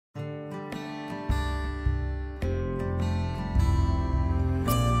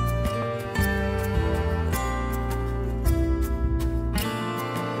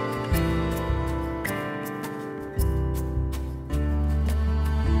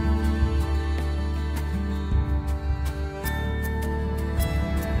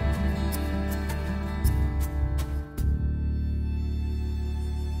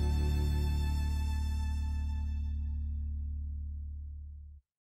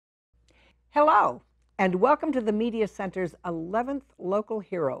Hello, and welcome to the Media Center's 11th Local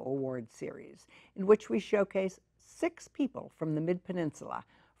Hero Award Series, in which we showcase 6 people from the Mid-Peninsula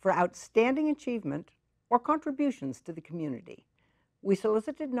for outstanding achievement or contributions to the community. We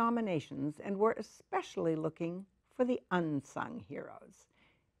solicited nominations and were especially looking for the unsung heroes.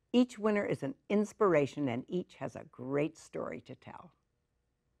 Each winner is an inspiration and each has a great story to tell.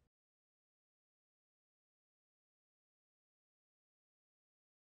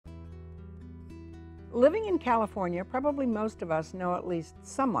 Living in California, probably most of us know at least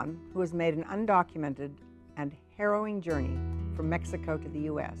someone who has made an undocumented and harrowing journey from Mexico to the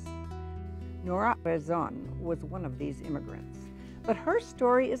U.S. Nora Razon was one of these immigrants, but her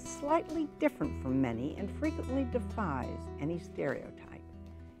story is slightly different from many and frequently defies any stereotype.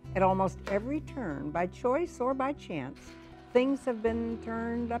 At almost every turn, by choice or by chance, things have been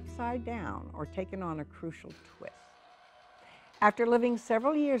turned upside down or taken on a crucial twist. After living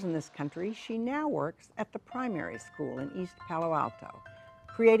several years in this country, she now works at the primary school in East Palo Alto,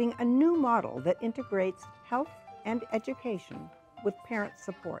 creating a new model that integrates health and education with parent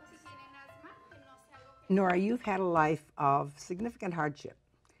supports. Nora, you've had a life of significant hardship,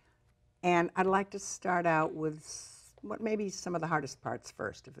 and I'd like to start out with what may be some of the hardest parts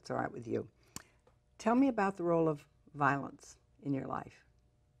first, if it's all right with you. Tell me about the role of violence in your life.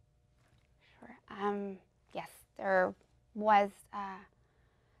 Sure. Yes, there was a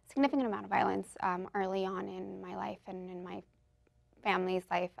significant amount of violence early on in my life and in my family's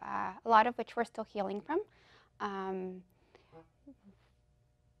life, a lot of which we're still healing from.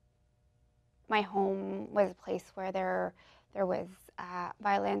 My home was a place where there was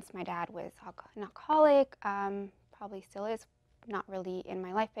violence. My dad was an alcoholic, probably still is, not really in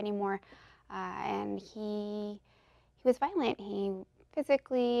my life anymore, and he was violent. He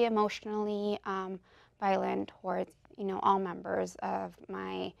physically, emotionally violent towards all members of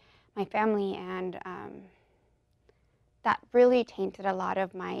my family, and that really tainted a lot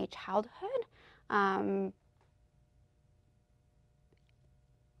of my childhood.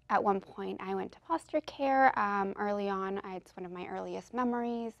 At one point, I went to foster care. Early on, it's one of my earliest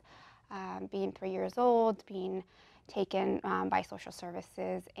memories, being 3 years old, being taken by social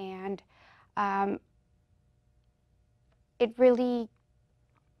services, and it really,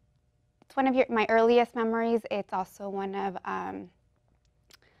 it's one of my earliest memories. It's also one of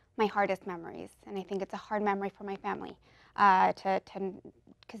my hardest memories, and I think it's a hard memory for my family,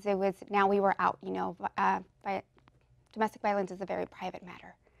 because it was, now we were out, domestic violence is a very private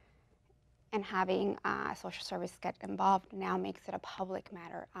matter, and having social service get involved now makes it a public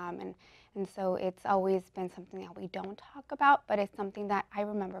matter, and so it's always been something that we don't talk about, but it's something that I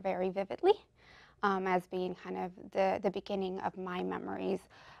remember very vividly as being kind of the beginning of my memories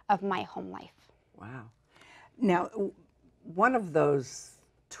of my home life. Wow. Now, one of those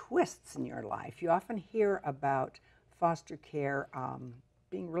twists in your life, you often hear about foster care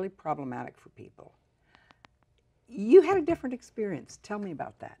being really problematic for people. You had a different experience. Tell me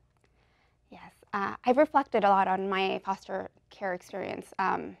about that. Yes, I've reflected a lot on my foster care experience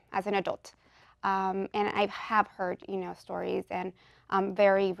as an adult, and I have heard, stories and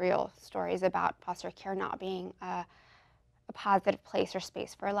very real stories about foster care not being a positive place or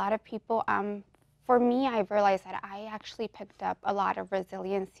space for a lot of people. For me, I've realized that I actually picked up a lot of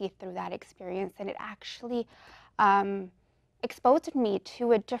resiliency through that experience, and it actually exposed me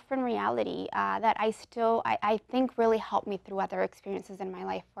to a different reality that I think really helped me through other experiences in my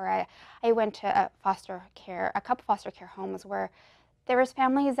life, where I went to a couple foster care homes where there was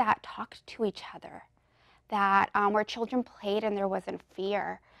families that talked to each other, that where children played and there wasn't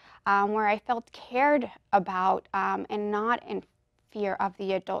fear, where I felt cared about and not in fear of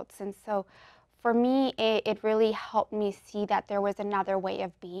the adults. And so for me, it really helped me see that there was another way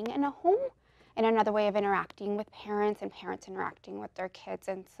of being in a home, and another way of interacting with parents, and parents interacting with their kids.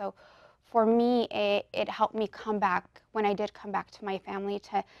 And so for me, it helped me come back, when I did come back to my family,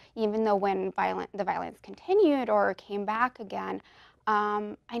 to, even though when the violence continued or came back again,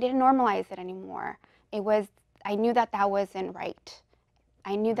 I didn't normalize it anymore. I knew that wasn't right.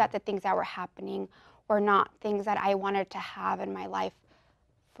 I knew that the things that were happening were not things that I wanted to have in my life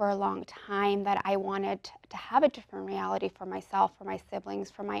for a long time, that I wanted to have a different reality for myself, for my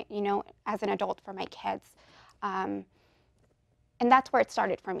siblings, for my, as an adult, for my kids. And that's where it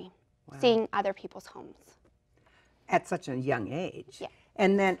started for me, wow, seeing other people's homes. At such a young age. Yeah.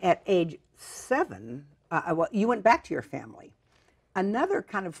 And then at age 7, well, you went back to your family. Another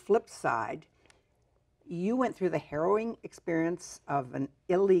kind of flip side, you went through the harrowing experience of an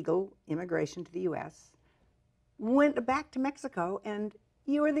illegal immigration to the U.S., went back to Mexico, and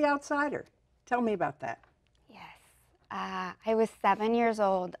you were the outsider. Tell me about that. Yes. I was 7 years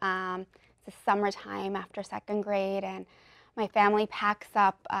old. It's the summertime after second grade, and my family packs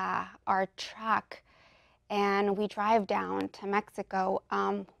up our truck and we drive down to Mexico,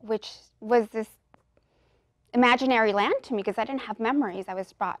 which was this imaginary land to me because I didn't have memories. I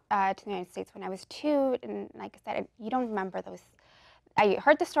was brought to the United States when I was 2, and like I said, you don't remember those. I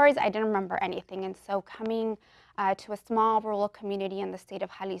heard the stories, I didn't remember anything, and so coming to a small rural community in the state of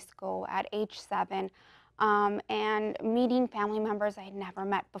Jalisco at age 7, and meeting family members I had never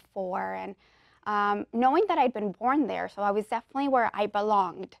met before, and knowing that I'd been born there, so I was definitely where I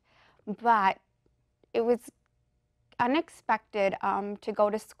belonged, but it was unexpected to go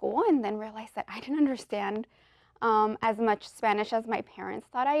to school and then realize that I didn't understand as much Spanish as my parents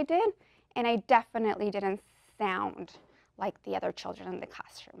thought I did, and I definitely didn't sound like the other children in the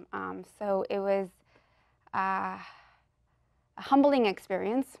classroom. So it was a humbling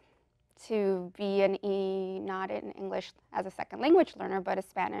experience to be not an English as a second language learner, but a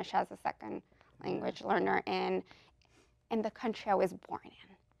Spanish as a second language learner in the country I was born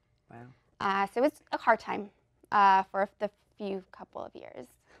in. Wow. So it was a hard time for the couple of years.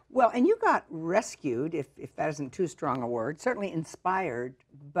 Well, and you got rescued, if that isn't too strong a word, certainly inspired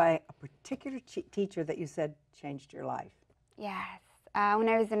by a particular teacher that you said changed your life. Yes. When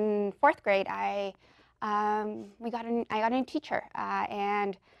I was in 4th grade, I got a new teacher,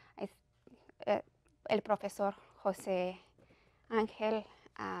 and el profesor Jose Angel,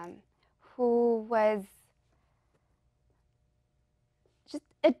 who was just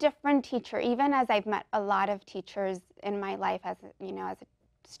a different teacher. Even as I've met a lot of teachers in my life, as a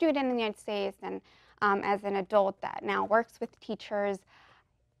student in the United States and as an adult that now works with teachers,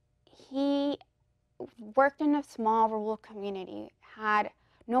 he worked in a small rural community, had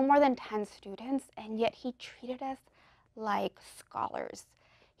no more than 10 students, and yet he treated us like scholars.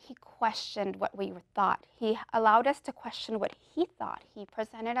 He questioned what we thought. He allowed us to question what he thought. He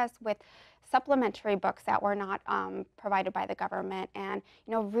presented us with supplementary books that were not provided by the government, and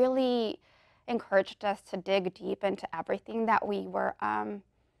really encouraged us to dig deep into everything that we were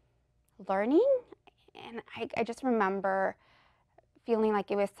learning. And I just remember feeling like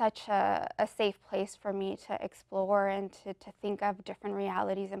it was such a safe place for me to explore and to think of different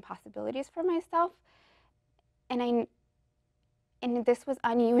realities and possibilities for myself. And this was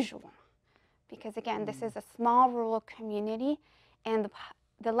unusual because, again, this is a small rural community, and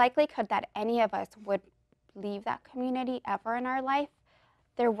the likelihood that any of us would leave that community ever in our life,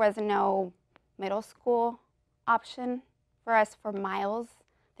 there was no middle school option for us for miles.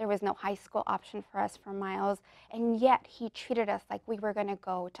 There was no high school option for us for miles, and yet he treated us like we were going to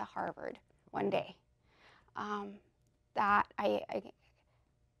go to Harvard one day.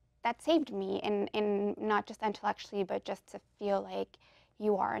 That saved me, in not just intellectually, but just to feel like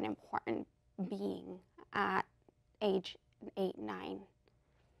you are an important being at age 8, 9.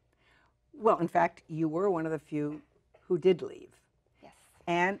 Well, in fact, you were one of the few who did leave. Yes.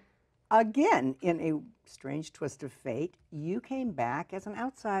 And again, in a strange twist of fate, you came back as an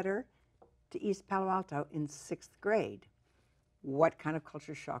outsider to East Palo Alto in 6th grade. What kind of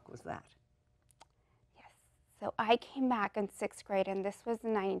culture shock was that? Yes. So I came back in 6th grade, and this was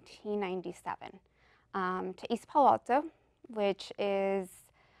 1997, to East Palo Alto, which is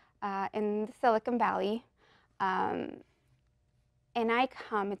in the Silicon Valley. And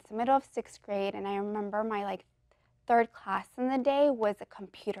it's the middle of 6th grade, and I remember my 3rd class in the day was a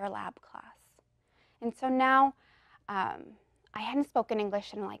computer lab class. And so now I hadn't spoken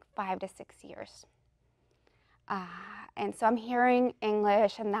English in 5 to 6 years. And so I'm hearing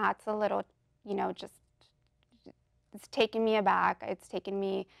English, and that's a little, it's taking me aback. It's taken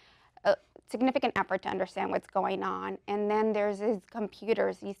me a significant effort to understand what's going on. And then there's these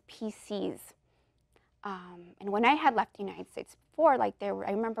computers, these PCs. And when I had left the United States before, I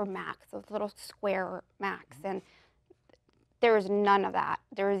remember Macs, those little square Macs, and there was none of that.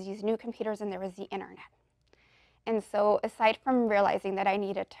 There was these new computers, and there was the internet. And so aside from realizing that I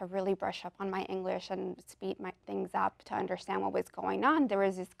needed to really brush up on my English and speed my things up to understand what was going on, there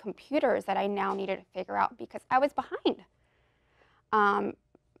was these computers that I now needed to figure out because I was behind.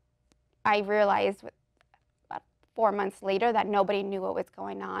 I realized about 4 months later that nobody knew what was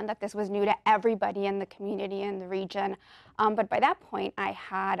going on, that this was new to everybody in the community and the region. But by that point, I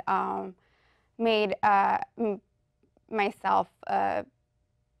had made myself a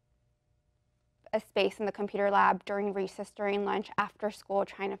space in the computer lab during recess, during lunch, after school,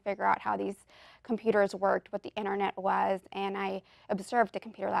 trying to figure out how these computers worked, what the internet was. And I observed the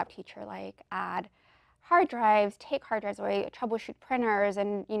computer lab teacher add hard drives, take hard drives away, troubleshoot printers,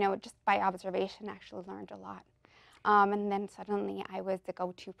 and just by observation actually learned a lot. And then suddenly I was the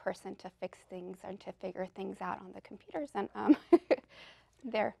go-to person to fix things and to figure things out on the computers. And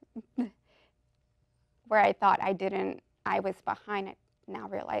where I thought I was behind, I now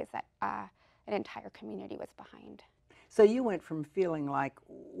realize that an entire community was behind. So you went from feeling like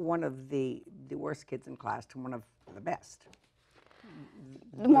one of the worst kids in class to one of the best.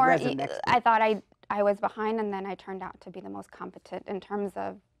 The more resident expert. I thought I was behind, and then I turned out to be the most competent in terms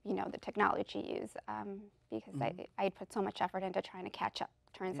of, you know, the technology used, because I put so much effort into trying to catch up.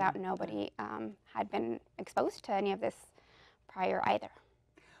 Turns out nobody had been exposed to any of this prior either.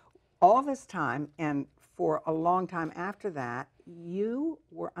 All this time, and for a long time after that, you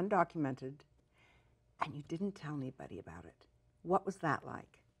were undocumented, and you didn't tell anybody about it. What was that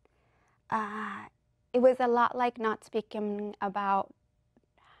like? It was a lot like not speaking about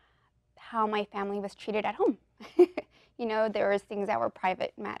how my family was treated at home. You know, there was things that were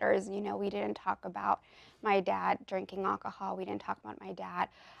private matters. You know, we didn't talk about my dad drinking alcohol. We didn't talk about my dad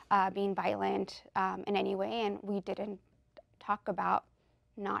being violent in any way, and we didn't talk about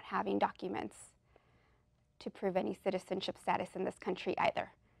not having documents to prove any citizenship status in this country either.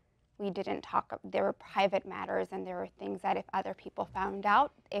 We didn't talk, there were private matters, and there were things that if other people found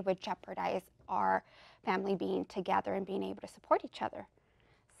out, it would jeopardize our family being together and being able to support each other.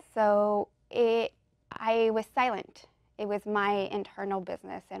 So I was silent. It was my internal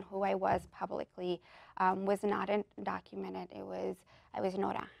business, and who I was publicly was not undocumented. I was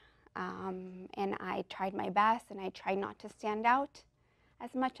Nora. And I tried my best, and I tried not to stand out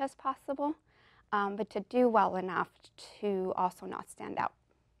as much as possible, but to do well enough to also not stand out.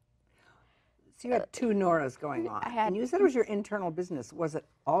 So you had two Noras going on, and you said it was your internal business. Was it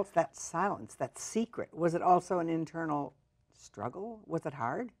all that silence, that secret? Was it also an internal struggle? Was it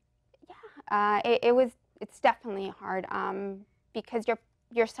hard? Yeah, it's definitely hard because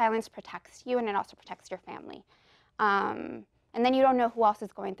your silence protects you, and it also protects your family. And then you don't know who else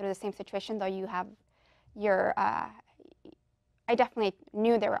is going through the same situation, though you have your, I definitely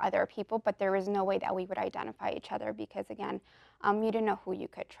knew there were other people, but there was no way that we would identify each other because, again, you didn't know who you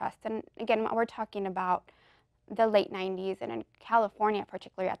could trust. And again, we're talking about the late 90s, and in California,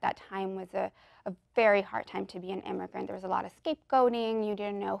 particularly at that time, was a very hard time to be an immigrant. There was a lot of scapegoating. You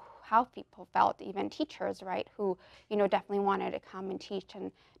didn't know how people felt, even teachers, right, who, you know, definitely wanted to come and teach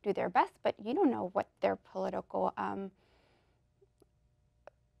and do their best, but you don't know what their political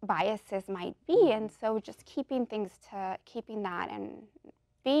biases might be. And so just keeping that and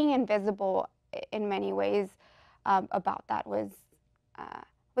being invisible in many ways about that was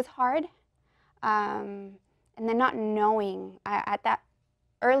hard. And then not knowing, at that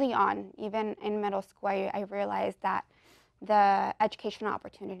early on, even in middle school, I realized that the educational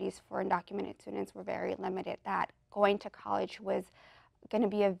opportunities for undocumented students were very limited, that going to college was going to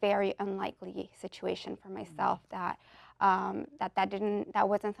be a very unlikely situation for myself, that that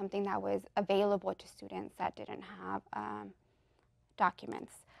wasn't something that was available to students that didn't have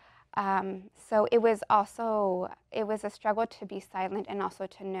documents. So it was a struggle to be silent, and also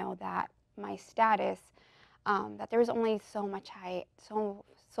to know that my status, that there was only so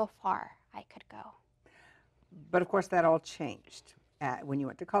far I could go. But of course, that all changed when you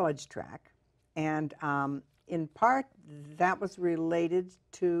went to college track, and in part, that was related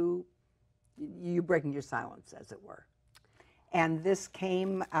to you breaking your silence, as it were. And this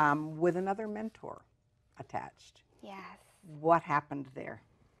came with another mentor attached. Yes. What happened there?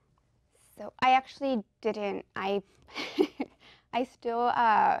 So I actually didn't. I still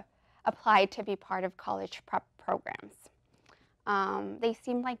applied to be part of college prep programs. They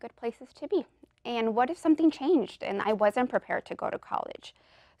seemed like good places to be. And what if something changed and I wasn't prepared to go to college?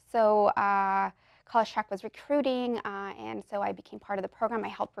 So College Track was recruiting, and so I became part of the program. I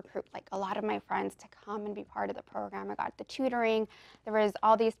helped recruit like a lot of my friends to come and be part of the program. I got the tutoring. There was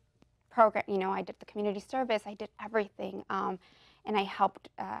all these programs. You know, I did the community service. I did everything, and I helped,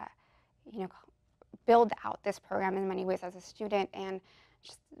 you know, build out this program in many ways as a student, and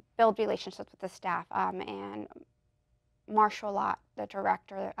just build relationships with the staff. And Marshall Lott, the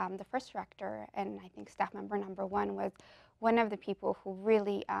director, the first director, and I think staff member number 1, was one of the people who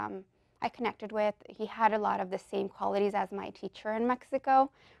really I connected with. He had a lot of the same qualities as my teacher in Mexico,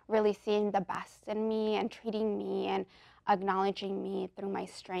 really seeing the best in me and treating me and acknowledging me through my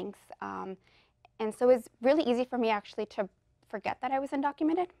strengths. And so it was really easy for me actually to forget that I was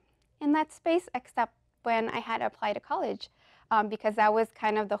undocumented in that space, except when I had to apply to college, because that was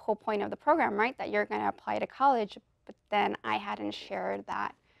kind of the whole point of the program, right? That you're going to apply to college. But then I hadn't shared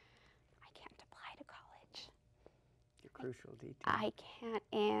that I can't apply to college. The crucial detail. I can't,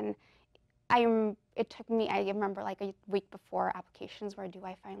 and it took me, I remember like a week before applications were due,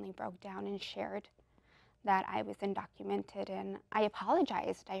 I finally broke down and shared that I was undocumented, and I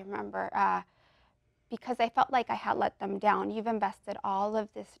apologized, I remember, because I felt like I had let them down. You've invested all of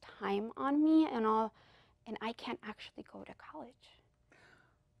this time on me and all, and I can't actually go to college.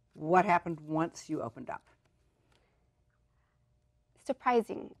 What happened once you opened up?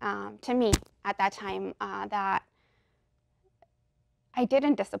 Surprising to me at that time that I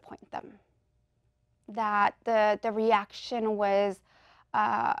didn't disappoint them. That the reaction was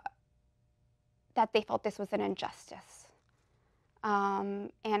that they felt this was an injustice.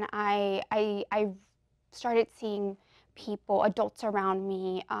 And I started seeing people, adults around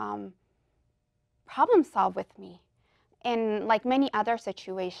me, problem solve with me. And like many other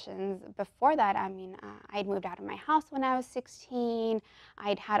situations before that, I mean, I'd moved out of my house when I was 16.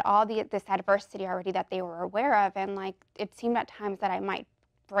 I'd had all this adversity already that they were aware of. And like, it seemed at times that I might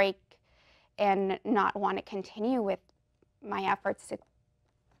break and not want to continue with my efforts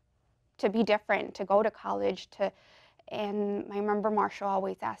to be different, to go to college, and I remember Marshall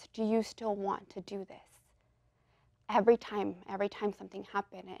always asked, do you still want to do this? Every time something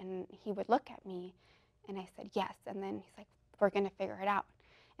happened, and he would look at me, and I said, yes, and then he's like, we're gonna figure it out.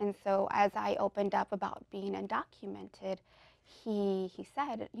 And so as I opened up about being undocumented, he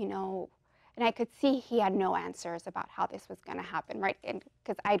said, you know, and I could see he had no answers about how this was gonna happen, right?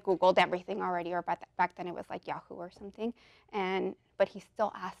 Because I'd Googled everything already, or back then it was like Yahoo or something, but he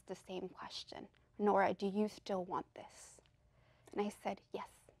still asked the same question. Nora, do you still want this? And I said, yes,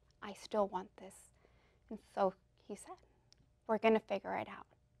 I still want this. And so he said, we're going to figure it out.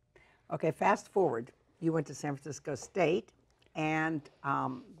 Okay, fast forward. You went to San Francisco State, and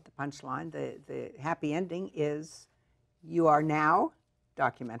the punchline, the happy ending is you are now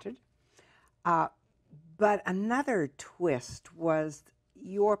documented. But another twist was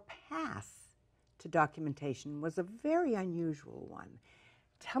your path to documentation was a very unusual one.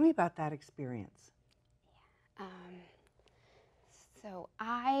 Tell me about that experience. So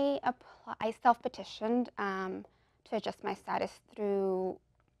I self-petitioned to adjust my status through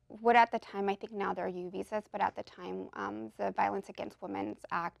what at the time, I think now there are U visas, but at the time the Violence Against Women's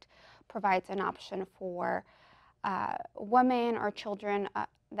Act provides an option for women or children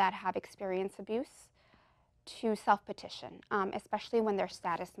that have experienced abuse to self-petition, especially when their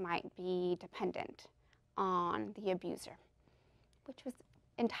status might be dependent on the abuser, which was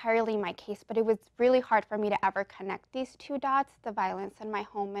entirely my case, but it was really hard for me to ever connect these two dots, the violence in my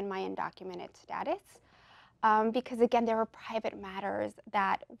home and my undocumented status, because again, there were private matters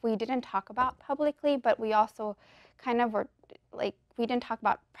that we didn't talk about publicly, but we also kind of were like, we didn't talk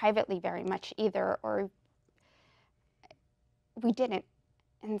about privately very much either, or we didn't.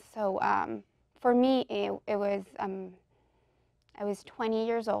 And so for me, it was, I was 20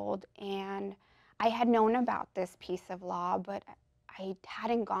 years old, and I had known about this piece of law, but I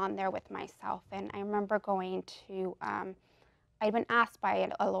hadn't gone there with myself. And I remember going to, I'd been asked by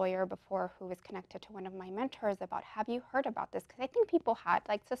a lawyer before who was connected to one of my mentors about, have you heard about this? Because I think people had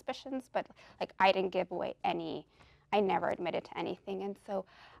like suspicions, but like I didn't give away any, I never admitted to anything. And so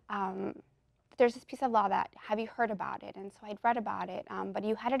there's this piece of law that, have you heard about it? And so I'd read about it, but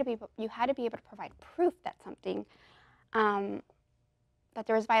you had to be able to provide proof that something, that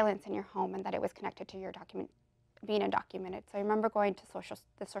there was violence in your home and that it was connected to your being undocumented. So I remember going to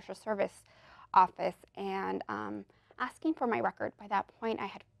the social service office and asking for my record. By that point, I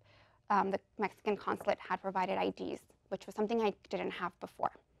had the Mexican consulate had provided IDs, which was something I didn't have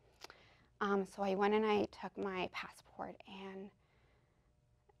before. So I went and I took my passport, and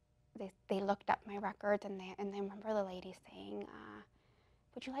they looked up my records, and I remember the lady saying,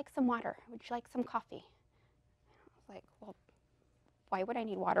 "Would you like some water? Would you like some coffee?" I was like, "Well, why would I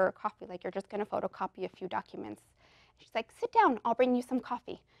need water or coffee? Like, you're just going to photocopy a few documents." She's like, "Sit down, I'll bring you some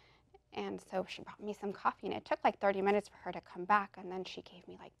coffee." And so she brought me some coffee, and it took like 30 minutes for her to come back, and then she gave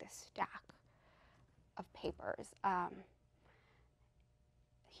me like this stack of papers.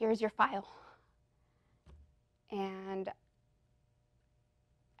 Here's your file. And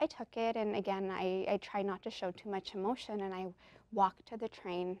I took it, and again, I tried not to show too much emotion, and I walked to the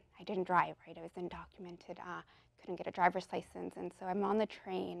train. I didn't drive, right? I was undocumented, couldn't get a driver's license, and so I'm on the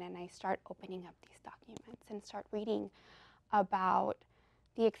train, and I start opening up these documents and start reading about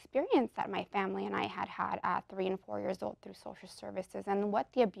the experience that my family and I had had at 3 and 4 years old through social services, and what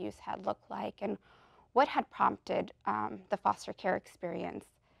the abuse had looked like, and what had prompted the foster care experience.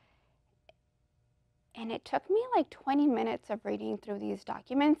 And it took me like 20 minutes of reading through these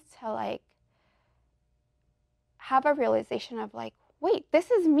documents to like have a realization of like, wait,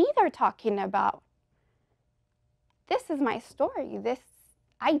 this is me they're talking about. This is my story.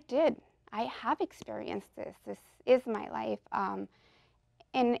 I have experienced this. This is my life.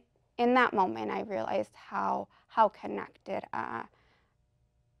 And in that moment, I realized how connected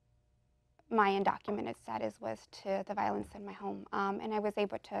my undocumented status was to the violence in my home. And I was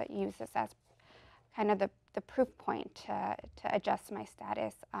able to use this as kind of the proof point to adjust my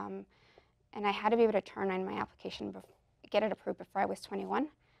status. And I had to be able to turn in my application, get it approved before I was 21.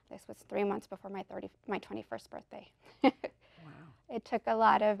 This was 3 months before my 21st birthday. Wow. It took a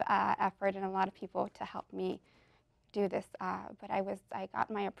lot of effort and a lot of people to help me do this, but I got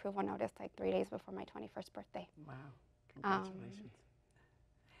my approval notice like 3 days before my 21st birthday. Wow. Congratulations.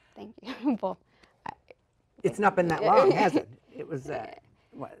 Thank you. Well, it's not been that long, has it? It was,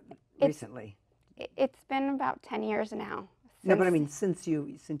 what, recently? It's been about 10 years now. No, but I mean, since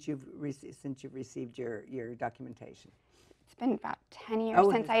you've received your documentation. It's been about 10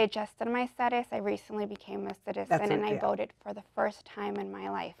 years since I adjusted my status. I recently became a citizen, and I voted for the first time in my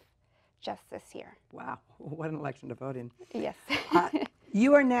life just this year. Wow, what an election to vote in. Yes.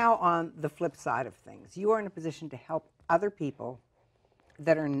 You are now on the flip side of things. You are in a position to help other people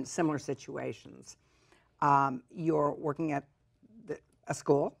that are in similar situations. You're working at a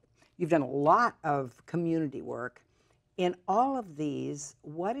school. You've done a lot of community work. In all of these,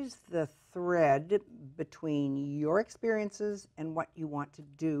 what is the thread between your experiences and what you want to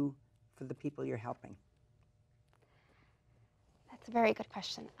do for the people you're helping? That's a very good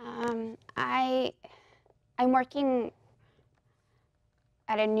question. I'm working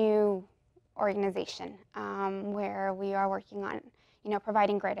at a new organization where we are working on,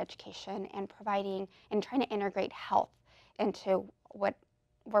 providing great education and trying to integrate health into what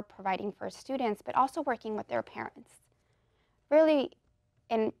we're providing for students, but also working with their parents. Really,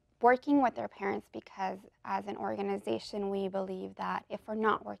 in working with their parents, because as an organization, we believe that if we're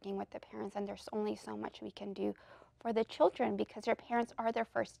not working with the parents, then there's only so much we can do for the children, because their parents are their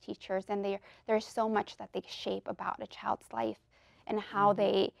first teachers, and there's so much that they shape about a child's life and how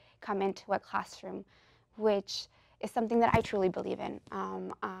they come into a classroom, which is something that I truly believe in.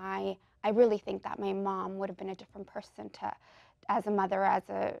 I really think that my mom would have been a different person as a mother, as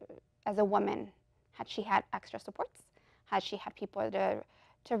a woman, had she had extra supports, had she had people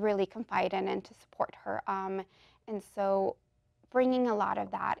to really confide in and to support her. And so bringing a lot of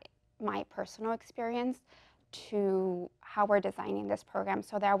that, my personal experience, to how we're designing this program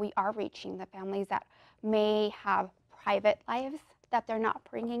so that we are reaching the families that may have private lives that they're not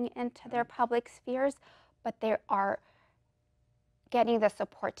bringing into their public spheres, but they are getting the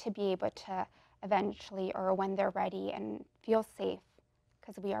support to be able to eventually, or when they're ready and feel safe,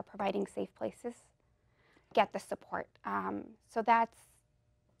 because we are providing safe places, get the support. So that's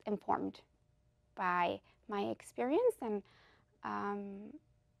informed by my experience, and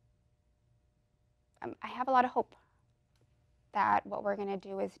I have a lot of hope that what we're going to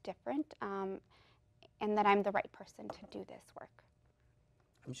do is different, and that I'm the right person to do this work.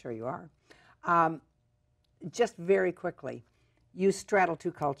 I'm sure you are. Just very quickly, you straddle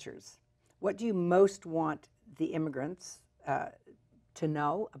two cultures. What do you most want the immigrants to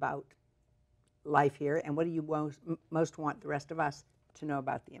know about life here, and what do you most want the rest of us to know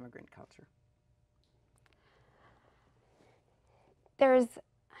about the immigrant culture?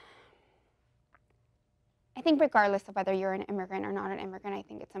 I think regardless of whether you're an immigrant or not an immigrant, I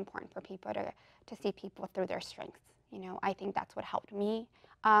think it's important for people to see people through their strengths. I think that's what helped me,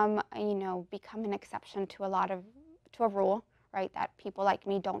 become an exception to a rule, right? That people like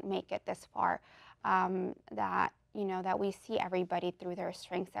me don't make it this far. That we see everybody through their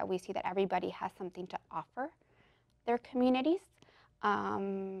strengths. That we see that everybody has something to offer their communities,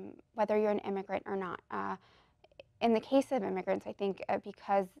 whether you're an immigrant or not. In the case of immigrants, I think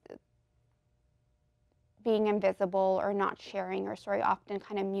because being invisible or not sharing your story often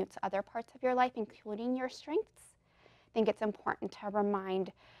kind of mutes other parts of your life, including your strengths. I think it's important to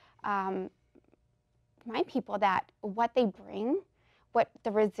remind people that what they bring, what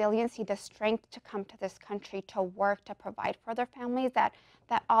the resiliency, the strength to come to this country, to work, to provide for their families, that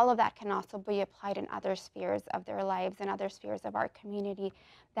all of that can also be applied in other spheres of their lives and other spheres of our community,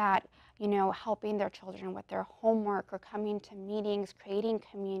 that, helping their children with their homework or coming to meetings, creating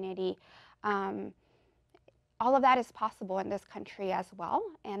community, all of that is possible in this country as well,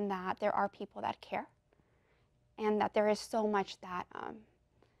 and that there are people that care, and that there is so much that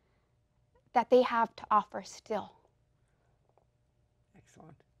they have to offer still.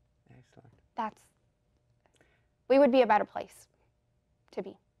 Excellent, excellent. We would be a better place to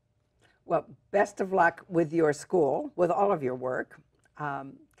be. Well, best of luck with your school, with all of your work.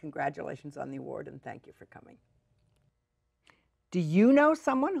 Congratulations on the award, and thank you for coming. Do you know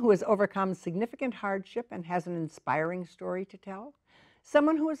someone who has overcome significant hardship and has an inspiring story to tell?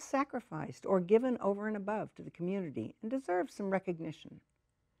 Someone who has sacrificed or given over and above to the community and deserves some recognition?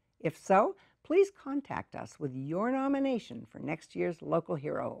 If so, please contact us with your nomination for next year's Local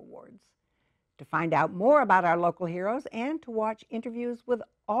Hero Awards. To find out more about our local heroes and to watch interviews with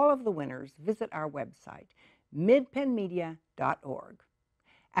all of the winners, visit our website, midpenmedia.org.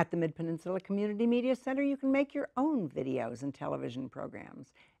 At the Mid-Peninsula Community Media Center, you can make your own videos and television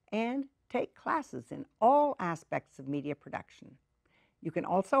programs and take classes in all aspects of media production. You can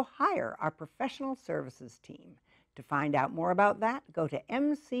also hire our professional services team. To find out more about that, go to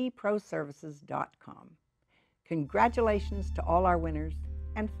mcproservices.com. Congratulations to all our winners,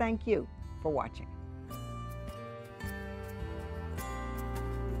 and thank you for watching.